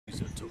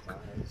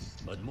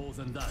But more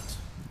than that,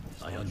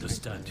 I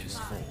understand his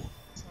fall.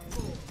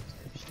 4,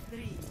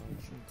 3,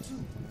 2,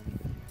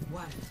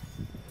 1.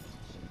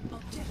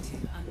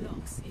 Objective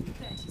unlocks in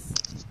 30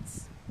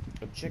 seconds.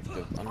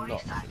 Objective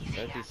unlocked in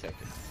 30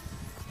 seconds.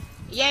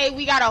 Yay,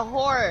 we got a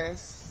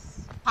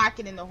horse.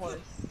 Pocket in the horse.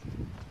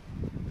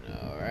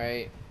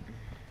 Alright.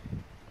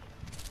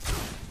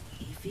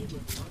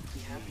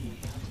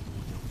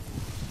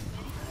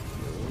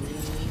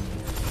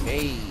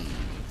 Hey.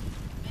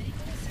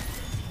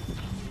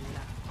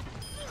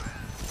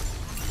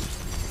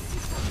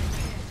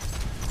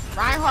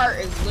 Reinhardt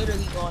is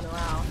literally going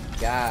around.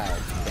 God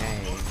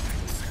dang.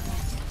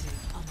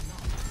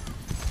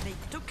 They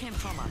took him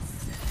from us.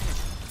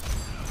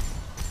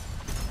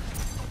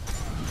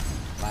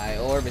 My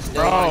orb is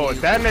still on Bro,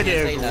 you, that so you nigga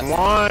can't say is nothing.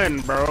 one,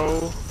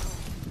 bro.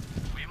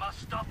 We must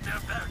stop their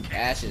barricade.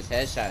 Ash is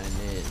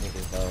headshotting mid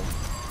niggas though.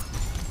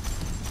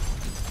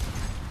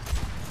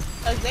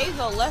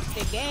 Azazel left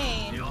the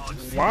game.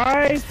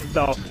 Why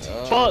the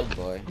Oh, fuck?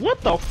 boy. What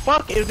the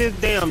fuck is this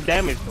damn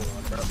damage doing,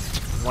 bro?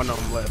 One of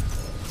them left.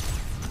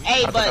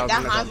 Hey, I but thought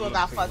that that was Hanzo another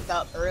got thing. fucked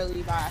up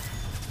early by.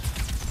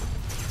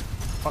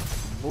 Fuck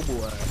boo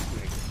boo ass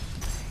nigga.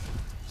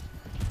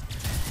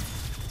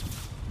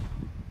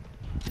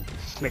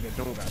 Nigga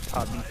don't got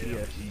top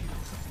DPS.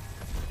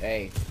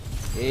 Hey,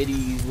 it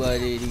is what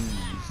it is.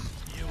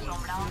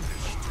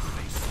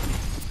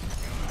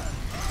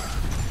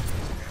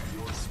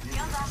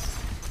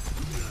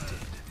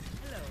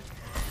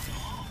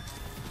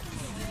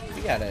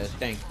 We gotta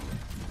thank you.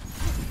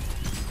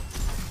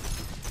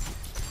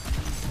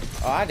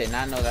 Oh, I did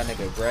not know that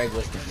nigga Greg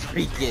was the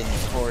freaking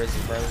horse,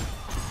 bro.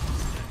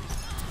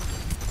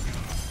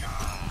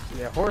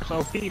 Yeah, horse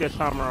OP this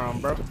time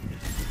around, bro.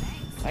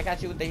 I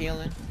got you with the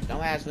healing.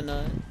 Don't ask for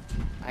none.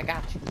 I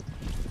got you.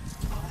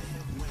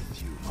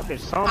 Fuck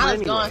this song Honest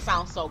anyway. gun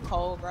sounds so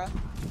cold, bro.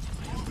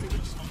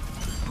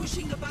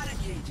 Pushing the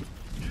barricade.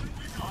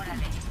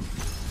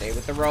 Stay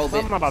with the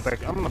robot. I'm about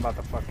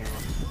to fucking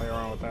play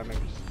around with that nigga.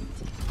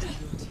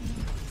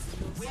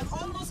 We have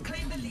almost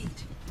claimed the lead.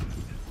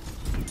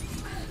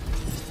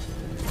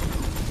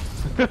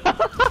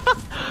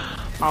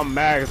 I'm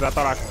mad because I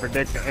thought I could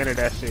predict the end of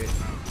that shit.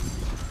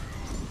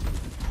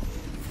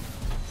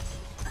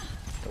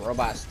 The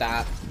robot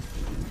stopped.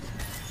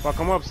 Fuck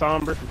him up,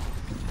 Somber.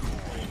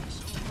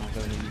 I'm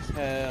gonna use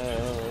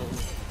help.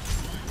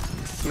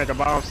 Nigga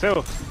by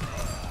himself.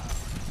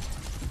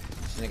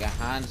 This nigga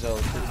Hanzo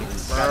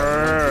freaking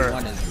Brr.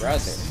 one his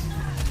brother.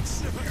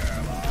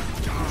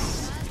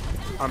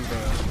 I'm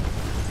dead.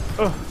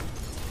 Ugh.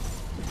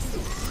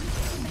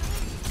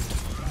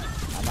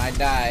 I might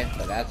die,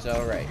 but that's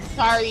alright.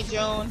 Sorry,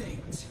 June.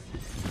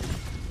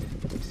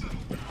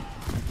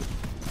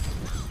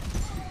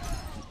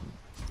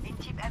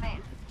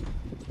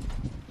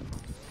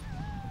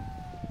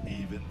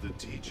 Even the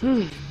teacher can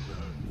learn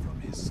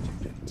from his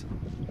student.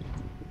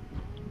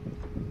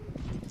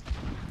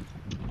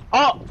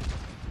 Oh!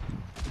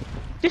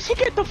 Did she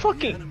get the The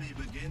fucking... enemy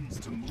begins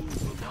to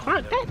move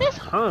along. This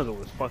Hanzo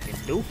was fucking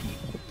dookie.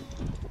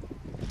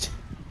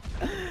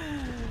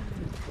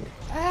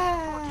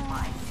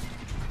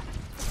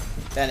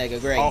 That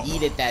nigga Greg Oh.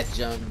 yeeted that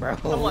jump, bro.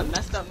 Someone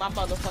messed up my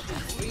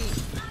motherfucking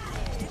street.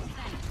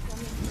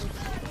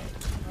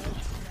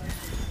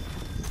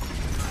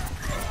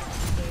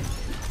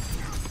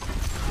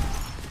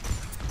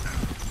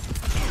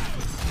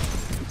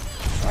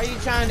 Why you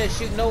trying to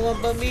shoot no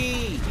one but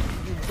me?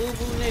 You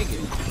boo-boo nigga.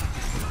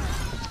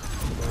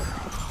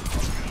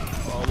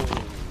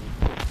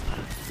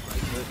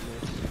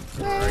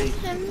 Great.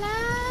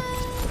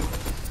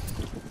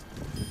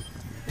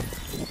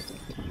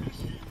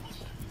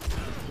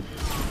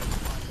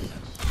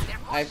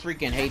 I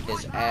freaking hate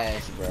this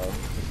ass, bro.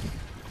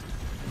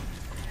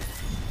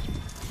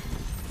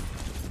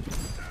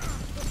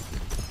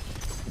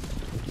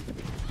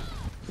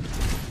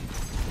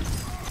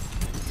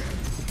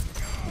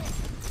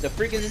 The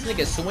freak is this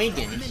nigga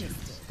swinging?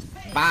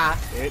 Bye.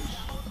 Bitch.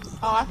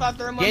 Oh, I thought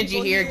there were more Genji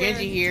people here,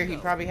 Genji here. He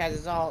probably has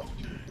his ult.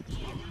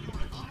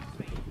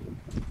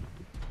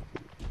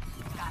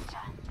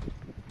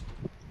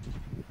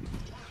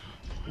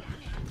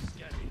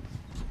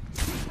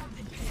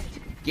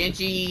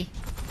 Genji.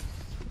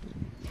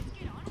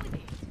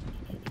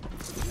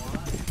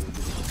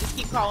 Just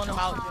keep calling him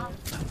out,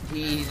 June.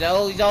 He's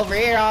over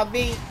here all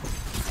beat.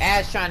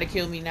 Ash trying to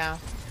kill me now.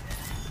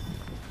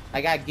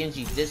 I got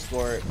Genji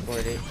Discord for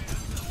it.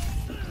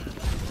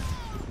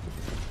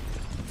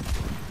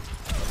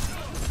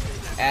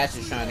 Ash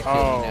is trying to kill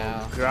me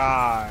now. Oh,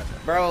 God.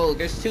 Bro,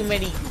 there's too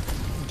many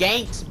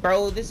ganks,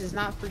 bro. This is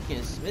not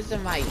freaking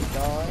Smithsonite,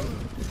 dog.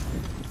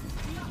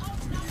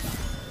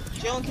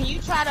 June, can you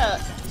try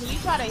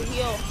to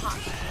heal?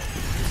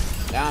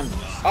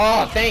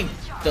 Oh, thank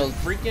the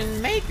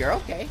freaking maker.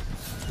 Okay.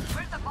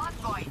 Where's the boss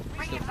boy?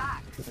 Bring him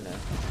back.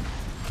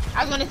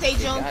 I was gonna say,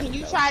 June, got can it,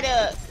 you though. try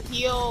to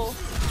heal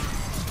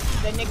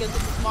the niggas with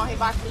the small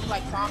hitboxes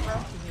like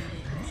Sombra?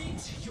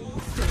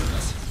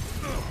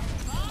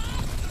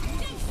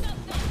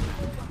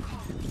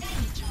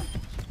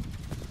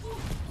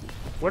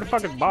 Where the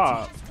fuck is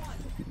Bob?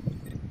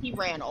 He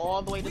ran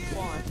all the way to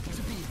spawn.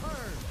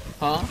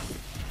 Huh?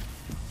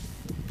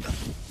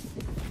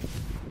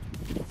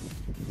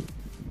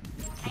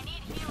 I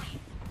need healing.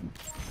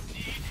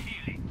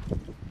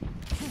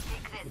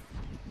 Take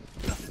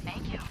this.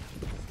 Thank you.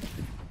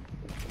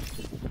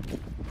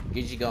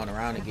 Genji going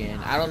around again.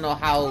 I don't know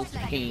how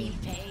he.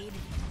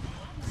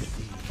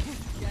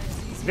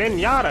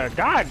 Zenyatta,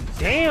 god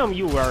damn,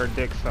 you are a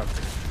dick sucker.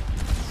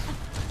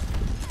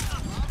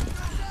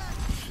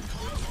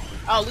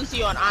 Oh,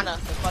 Lucio and Ana,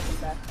 the fucking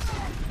best.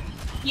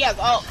 He has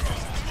ult.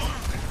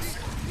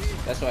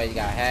 That's why he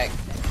got hacked.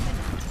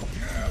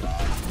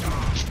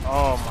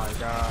 Oh my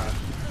god.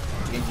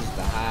 Genji's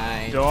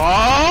behind.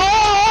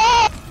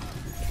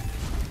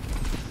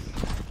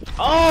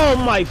 Oh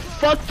my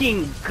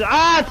fucking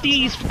god,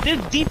 this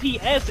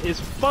DPS is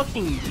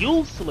fucking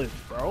useless,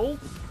 bro.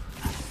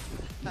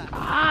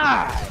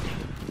 God.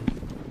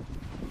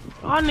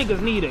 Y'all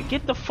niggas need to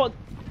get the fuck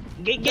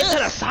get to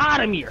the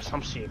side of me or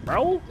some shit,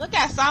 bro. Look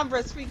at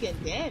Sombra's freaking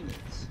damage.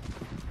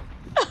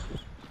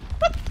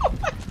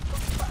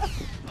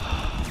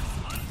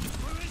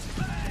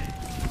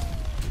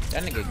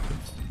 That nigga.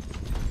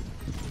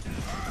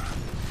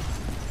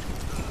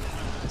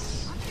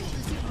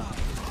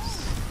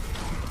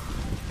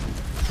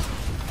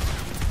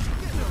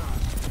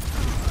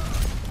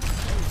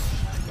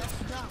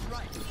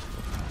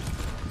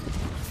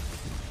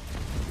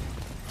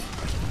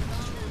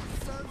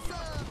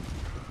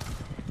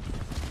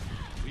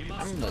 I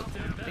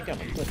think I'm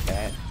gonna put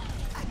that.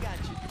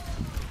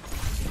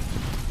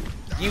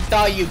 You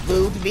thought you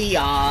booed me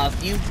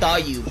off. You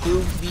thought you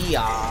booed me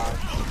off.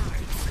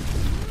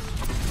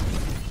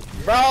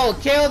 Bro,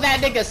 kill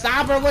that nigga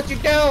Sombra. What you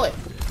doing?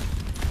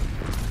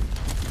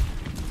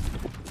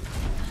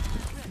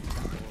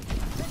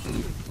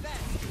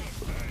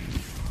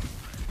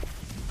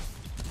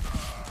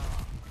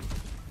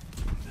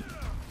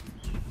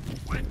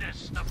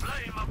 Witness the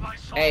flame of my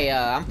soul. Hey,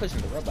 I'm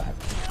pushing the robot.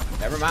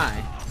 Never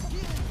mind.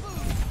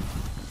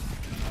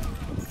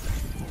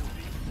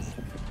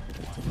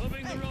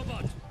 Moving the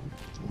robot.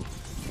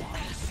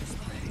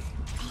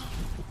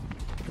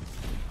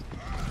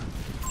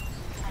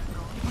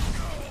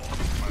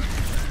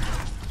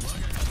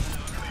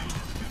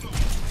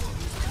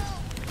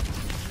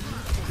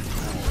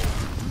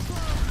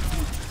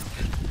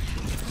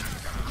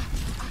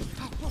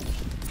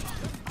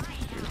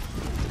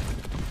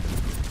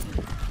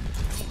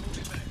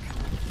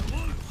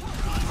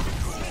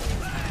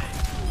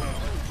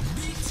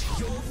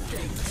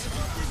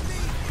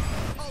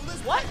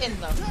 What in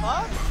the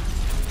fuck?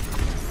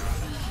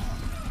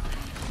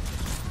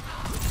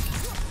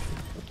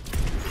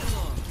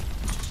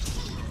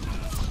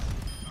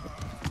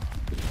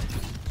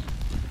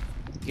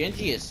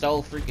 Genji is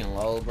so freaking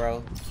low,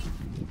 bro.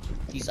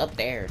 He's up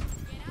there.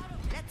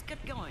 Let's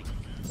get going.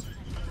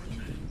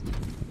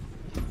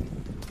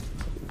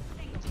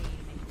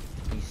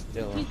 He's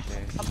still up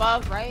there.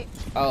 Above, right?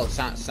 Oh,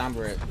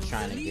 Sombra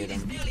trying to get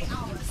him.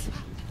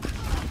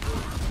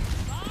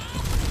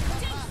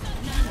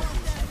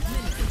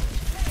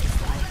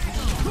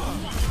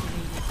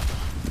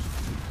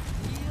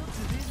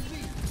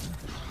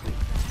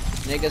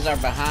 Niggas are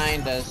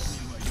behind us.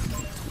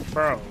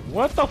 Bro,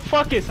 what the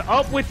fuck is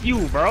up with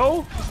you,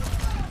 bro?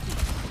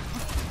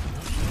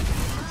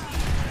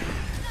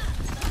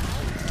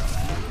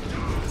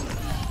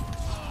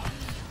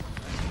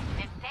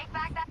 Let's take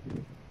back that.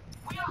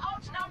 We are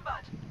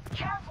outnumbered.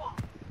 Careful.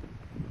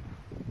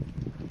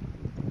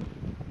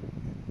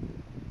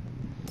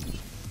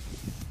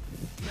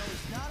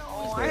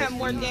 Oh, I have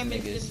more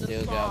damage than Niggas the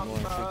still got more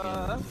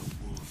Sombra.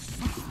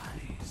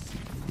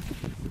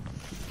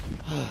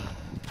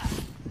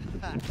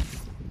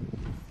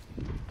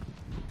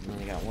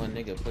 Only got one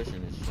nigga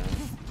pushing this jump.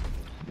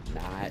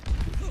 Not.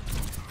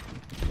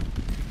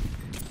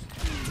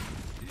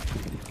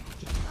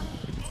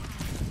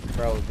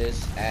 Bro,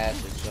 this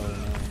ass is so annoying.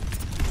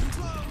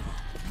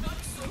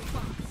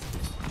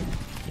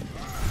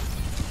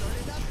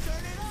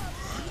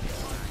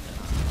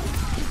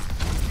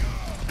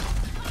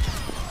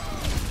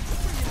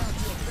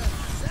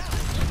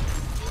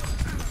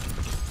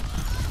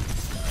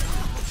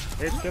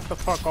 Bitch, get the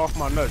fuck off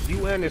my nuts.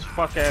 You and this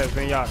fuck ass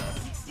Zenyatta.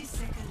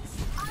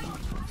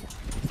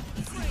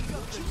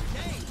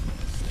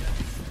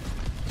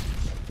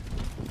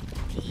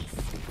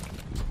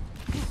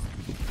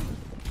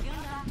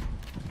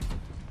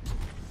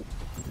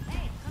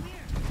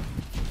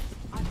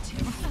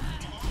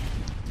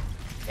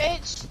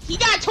 Bitch, he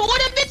got two of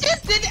them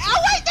bitches? Did I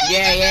wait there?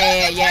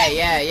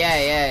 Yeah.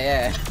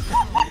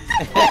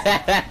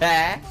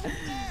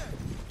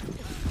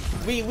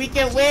 We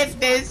can win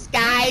this,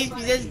 guys.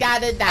 We just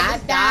gotta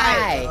not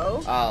die.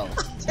 Bro. Oh.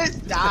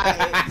 Just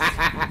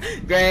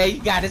die. Greg,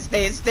 you gotta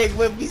stick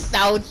with me,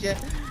 soldier.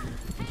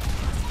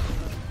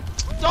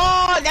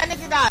 Dog, that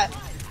nigga got.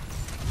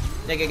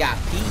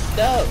 Pieced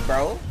up,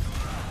 bro.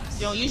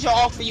 You don't use your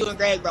ult for you and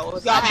Greg, bro.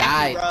 If y'all I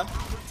have to, bro.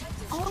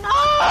 Oh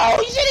no!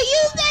 You should have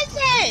used that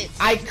shit!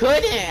 I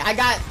couldn't. I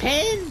got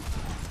pinned.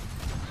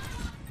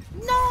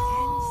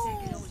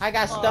 No! I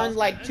got stunned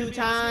like 2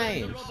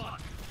 times.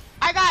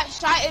 I got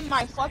shot in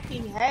my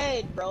fucking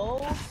head,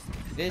 bro.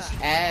 This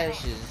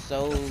Ash is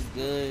so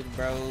good,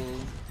 bro.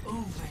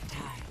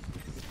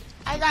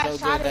 I got So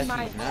shot good in that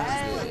my she's not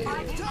head.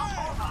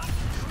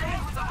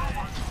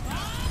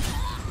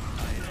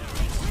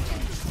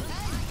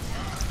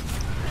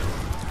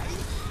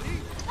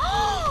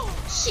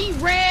 She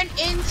ran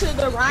into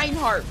the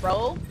Reinhardt,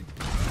 bro.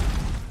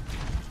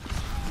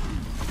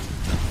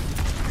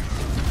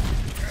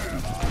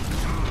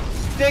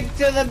 Stick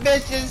to the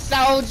mission,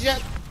 soldier.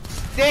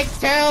 Stick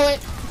to it.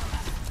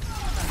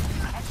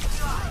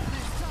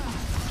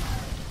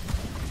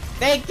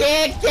 They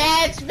can't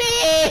catch me.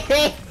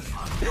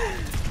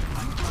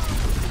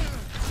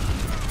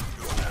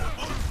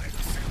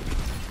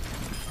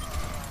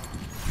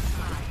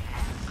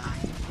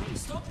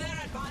 Stop their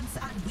advance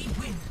and we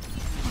win.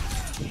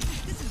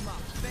 This is my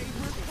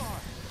favorite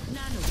part.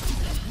 Nano,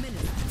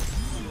 minute.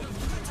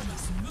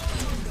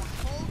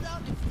 Hold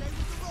up and stay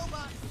with the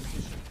robot.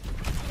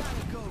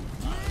 Gotta go.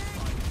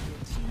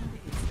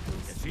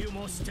 A few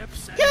more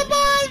steps. And Come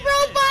on,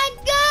 robot,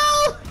 go!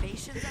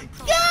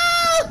 Go!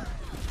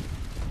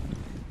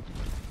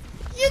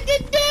 You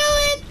can do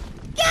it!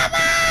 Come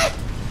on!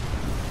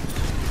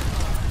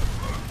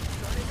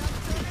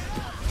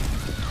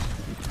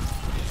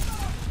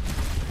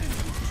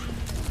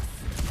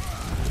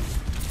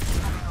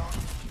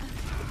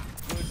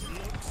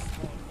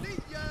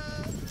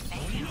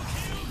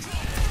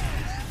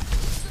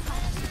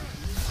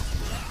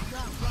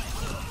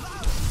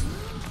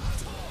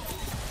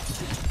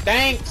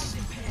 Thanks.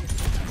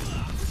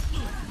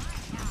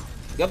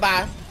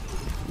 Goodbye.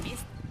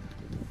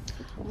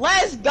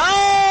 Let's go!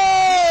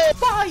 Why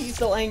are you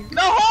so angry?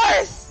 The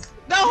horse!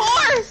 The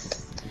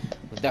horse!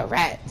 The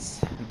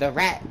rats. The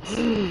rats.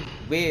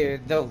 We're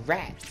the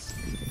rats.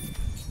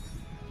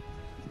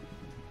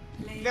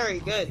 Very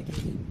good.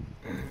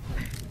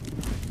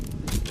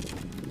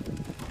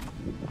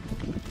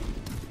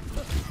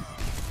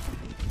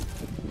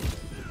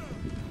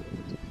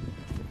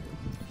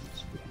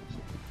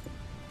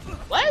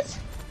 What?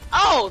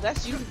 Oh,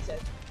 that's you, he said.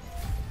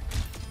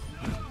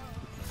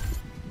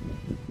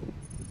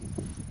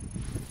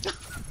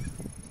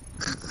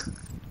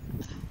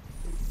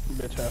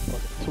 Bitch have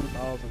fucking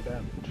 2,000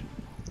 damage.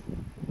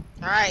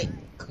 Alright.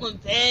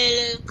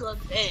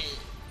 Competitive.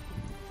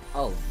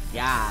 Oh,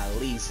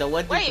 golly. So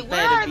what do Wait, you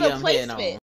where are be the on hitting on? placements?